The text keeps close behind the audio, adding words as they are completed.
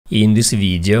In this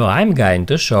video I'm going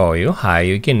to show you how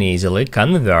you can easily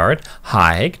convert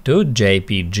HEIC to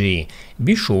JPG.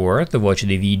 Be sure to watch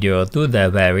the video to the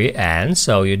very end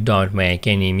so you don't make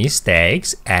any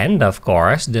mistakes, and of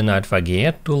course do not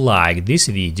forget to like this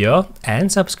video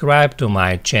and subscribe to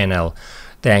my channel.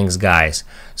 Thanks guys.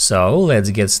 So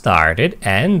let's get started,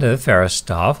 and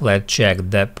first off let's check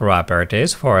the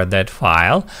properties for that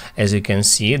file. As you can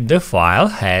see, the file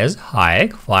has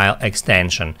HEIC file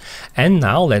extension, and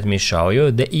now let me show you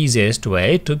the easiest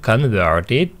way to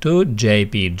convert it to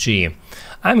JPG.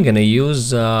 I'm gonna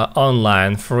use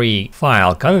online free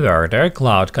file converter,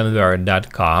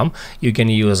 cloudconvert.com. You can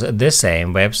use the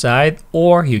same website,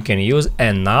 or you can use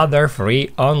another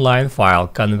free online file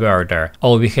converter.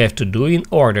 All we have to do in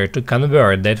order to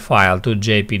convert that file to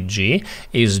JPG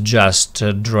is just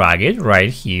drag it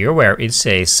right here where it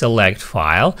says select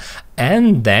file,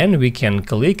 and then we can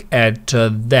click at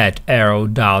that arrow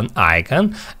down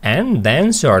icon and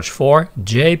then search for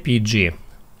JPG.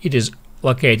 It is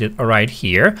located right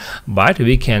here, but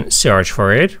we can search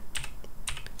for it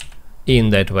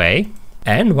in that way.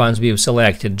 And once we've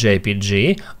selected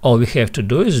JPG, all we have to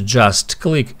do is just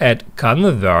click at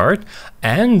convert,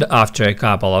 and after a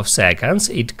couple of seconds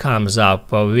it comes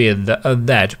up with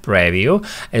that preview.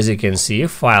 As you can see,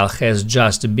 file has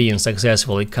just been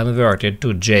successfully converted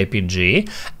to JPG,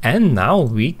 and now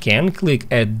we can click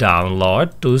at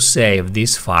download to save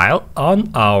this file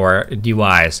on our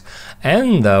device.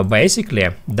 And basically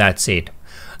that's it.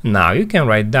 Now you can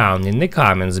write down in the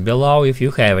comments below if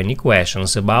you have any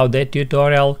questions about that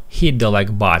tutorial, hit the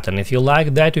like button if you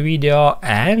like that video,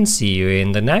 and see you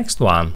in the next one.